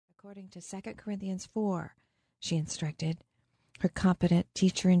according to 2 Corinthians 4, she instructed. Her competent,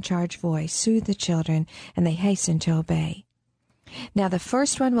 teacher-in-charge voice soothed the children, and they hastened to obey. Now the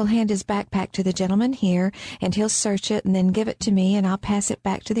first one will hand his backpack to the gentleman here, and he'll search it and then give it to me, and I'll pass it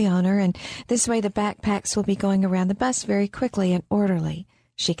back to the owner, and this way the backpacks will be going around the bus very quickly and orderly,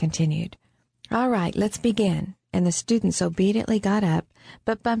 she continued. All right, let's begin. And the students obediently got up,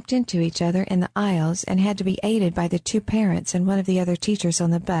 but bumped into each other in the aisles and had to be aided by the two parents and one of the other teachers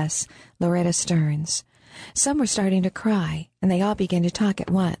on the bus, Loretta Stearns. Some were starting to cry, and they all began to talk at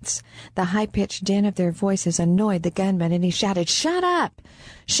once. The high-pitched din of their voices annoyed the gunman, and he shouted, "Shut up!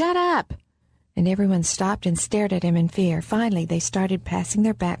 Shut up!" And everyone stopped and stared at him in fear. Finally, they started passing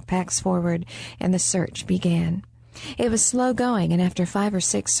their backpacks forward, and the search began. It was slow going, and after 5 or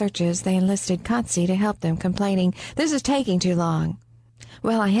 6 searches, they enlisted Concy to help them, complaining, "This is taking too long."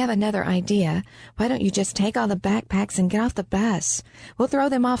 "Well, I have another idea. Why don't you just take all the backpacks and get off the bus? We'll throw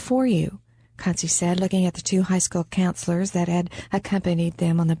them off for you," Concy said, looking at the 2 high school counselors that had accompanied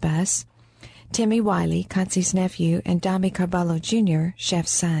them on the bus. Timmy Wiley, Concy's nephew, and Dommy Carballo, Jr.,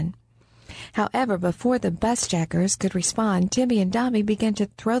 Chef's son. However, before the bus jackers could respond, Timmy and Dommy began to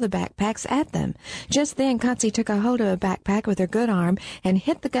throw the backpacks at them. Just then, Concy took a hold of a backpack with her good arm and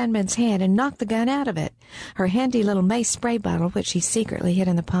hit the gunman's hand and knocked the gun out of it. Her handy little mace spray bottle, which she secretly hid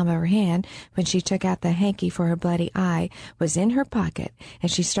in the palm of her hand when she took out the hanky for her bloody eye, was in her pocket,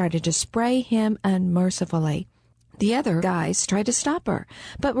 and she started to spray him unmercifully. The other guys tried to stop her,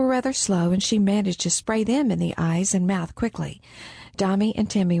 but were rather slow, and she managed to spray them in the eyes and mouth quickly. Dommy and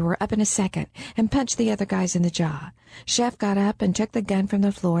Timmy were up in a second and punched the other guys in the jaw. Chef got up and took the gun from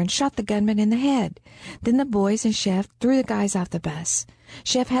the floor and shot the gunman in the head. Then the boys and Chef threw the guys off the bus.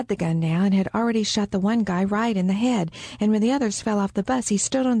 Chef had the gun now and had already shot the one guy right in the head, and when the others fell off the bus, he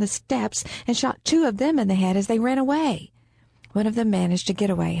stood on the steps and shot 2 of them in the head as they ran away. One of them managed to get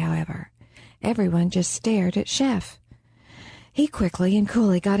away, however. Everyone just stared at Chef. He quickly and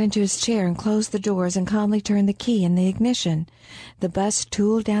coolly got into his chair and closed the doors and calmly turned the key in the ignition. The bus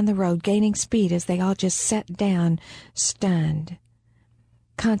tooled down the road, gaining speed as they all just sat down, stunned.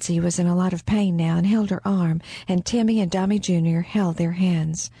 Concy was in a lot of pain now and held her arm, and Timmy and Dommy Jr. held their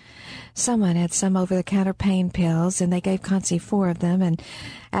hands. Someone had some over-the-counter pain pills, and they gave Concy 4 of them, and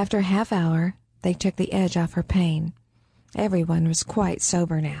after a half hour, they took the edge off her pain. Everyone was quite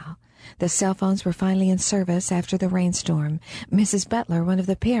sober now. The cell phones were finally in service after the rainstorm. Mrs. Butler, one of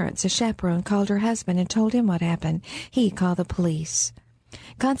the parents, a chaperone, called her husband and told him what happened. He called the police.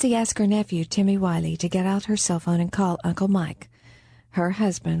 Concy asked her nephew, Timmy Wiley, to get out her cell phone and call Uncle Mike, her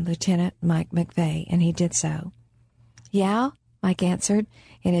husband, Lieutenant Mike McVeigh, and he did so. "Yeah?" Mike answered,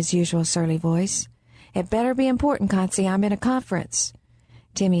 in his usual surly voice. "It better be important, Concy. I'm in a conference."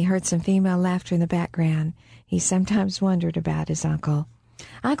 Timmy heard some female laughter in the background. He sometimes wondered about his uncle.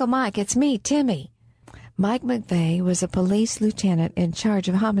 "Uncle Mike, it's me, Timmy." Mike McVeigh was a police lieutenant in charge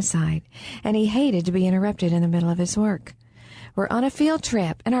of homicide, and he hated to be interrupted in the middle of his work. "We're on a field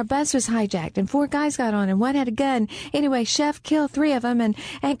trip, and our bus was hijacked, and 4 guys got on, and one had a gun. Anyway, Chef killed 3 of them, and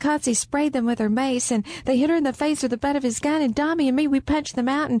Aunt Concy sprayed them with her mace, and they hit her in the face with the butt of his gun, and Dommy and me, we punched them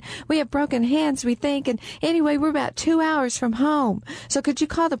out, and we have broken hands, we think, and anyway, we're about 2 hours from home. So could you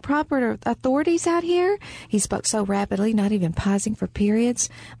call the proper authorities out here?" He spoke so rapidly, not even pausing for periods.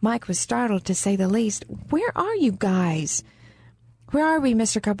 Mike was startled, to say the least. "Where are you guys?" "Where are we,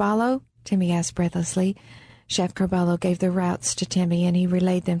 Mr. Carballo?" Timmy asked breathlessly. Chef Carballo gave the routes to Timmy, and he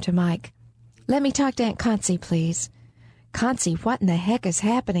relayed them to Mike. "Let me talk to Aunt Concy, please." "Concy, what in the heck is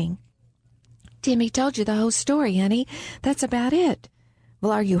happening?" "Timmy told you the whole story, honey. That's about it."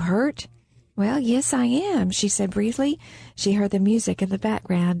 "Well, are you hurt?" "Well, yes, I am," she said briefly. She heard the music in the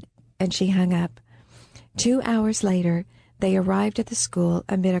background, and she hung up. 2 hours later, they arrived at the school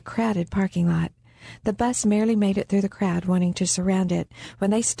amid a crowded parking lot. The bus merely made it through the crowd, wanting to surround it. When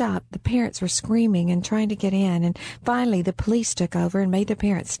they stopped, the parents were screaming and trying to get in, and finally the police took over and made the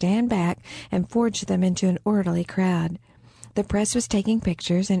parents stand back and forged them into an orderly crowd. The press was taking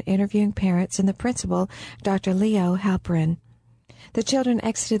pictures and interviewing parents and the principal, Dr. Leo Halperin. The children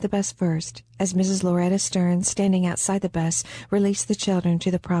exited the bus first, as Mrs. Loretta Stearns, standing outside the bus, released the children to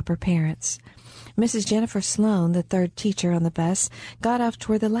the proper parents. Mrs. Jennifer Sloan, the 3rd teacher on the bus, got off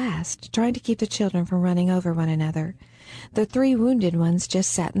toward the last, trying to keep the children from running over one another. The 3 wounded ones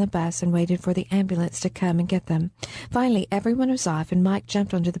just sat in the bus and waited for the ambulance to come and get them. Finally, everyone was off, and Mike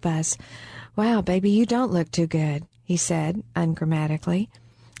jumped onto the bus. "Wow, baby, you don't look too good," he said, ungrammatically.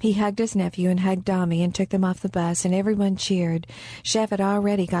 He hugged his nephew and hugged Dommy and took them off the bus, and everyone cheered. Chef had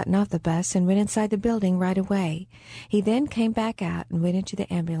already gotten off the bus and went inside the building right away. He then came back out and went into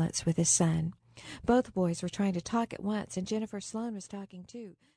the ambulance with his son. Both boys were trying to talk at once, and Jennifer Sloan was talking too.